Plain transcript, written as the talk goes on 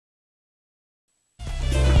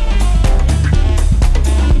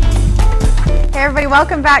Hey everybody,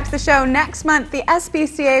 welcome back to the show. Next month, the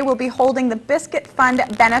SPCA will be holding the Biscuit Fund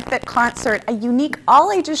Benefit Concert, a unique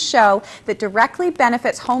all-ages show that directly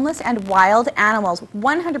benefits homeless and wild animals.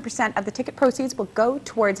 100% of the ticket proceeds will go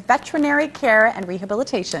towards veterinary care and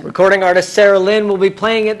rehabilitation. Recording artist Sara Lynn will be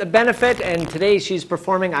playing at the benefit, and today she's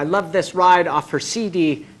performing I Love This Ride off her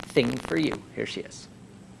CD, Thing for You. Here she is.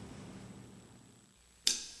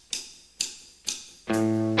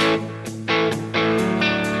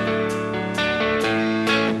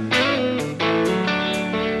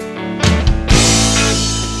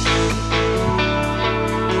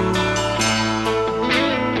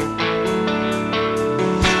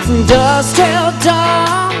 From dusk till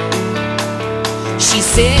dawn, she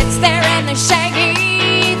sits there in the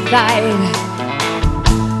shaggy light.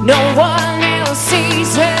 No one else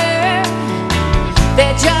sees her,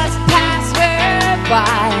 they just pass her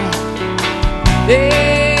by.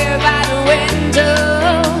 There by the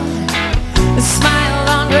window, a smile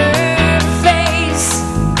on her face,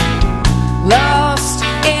 lost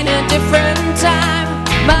in a different time,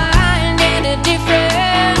 mind in a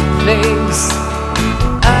different place.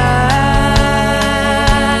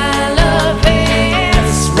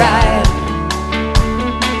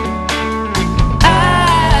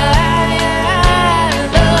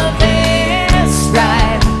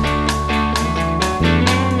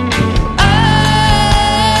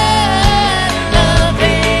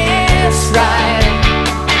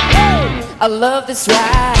 I love this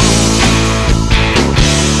ride.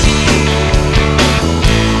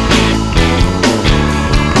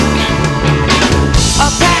 I'll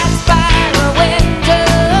pass by her window,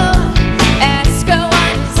 ask her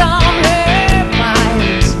what's on her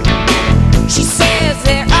mind. She says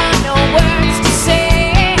there are no words to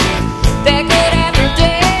say that could ever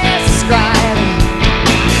describe.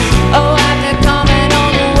 Oh, I'm becoming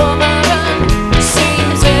on a woman,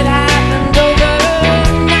 seems it happened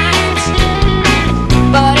overnight.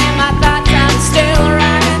 But in my thoughts I'm still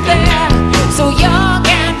right there, so young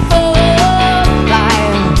and full of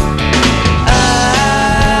life.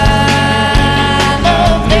 I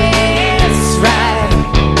love this ride.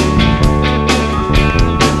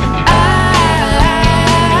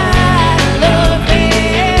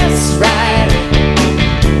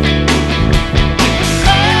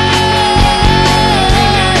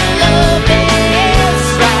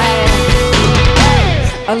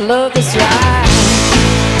 I love this ride. I love this ride.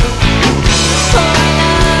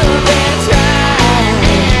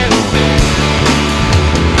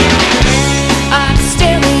 I'm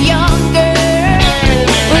still a young girl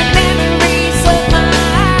with memories of my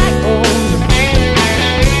own,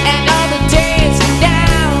 and all the days from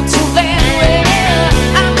now till then, well,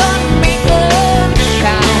 I'm gonna make them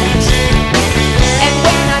count. And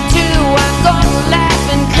when I do, I'm gonna laugh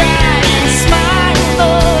and cry and smile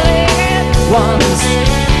all at once.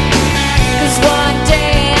 'Cause one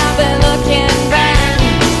day I'll be looking back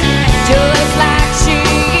just like she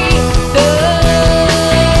does.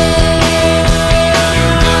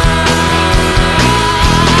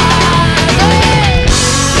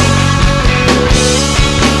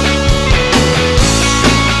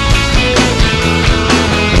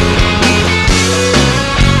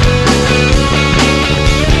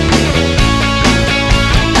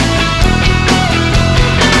 I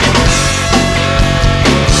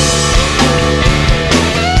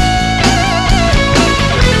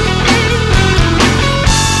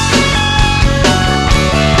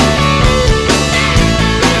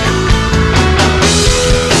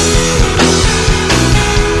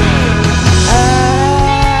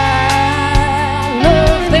love this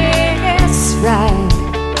ride.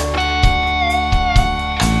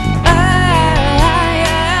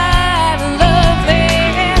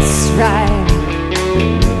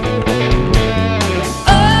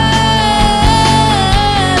 Oh,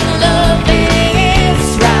 I love this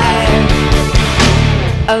ride.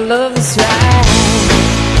 I love this ride.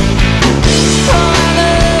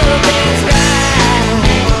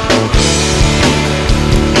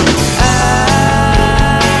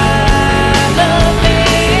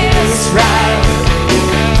 I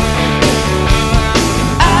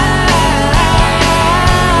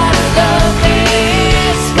love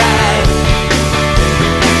this ride.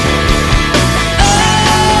 I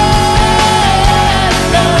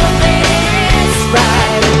love this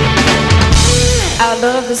ride. I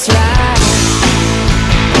love this ride.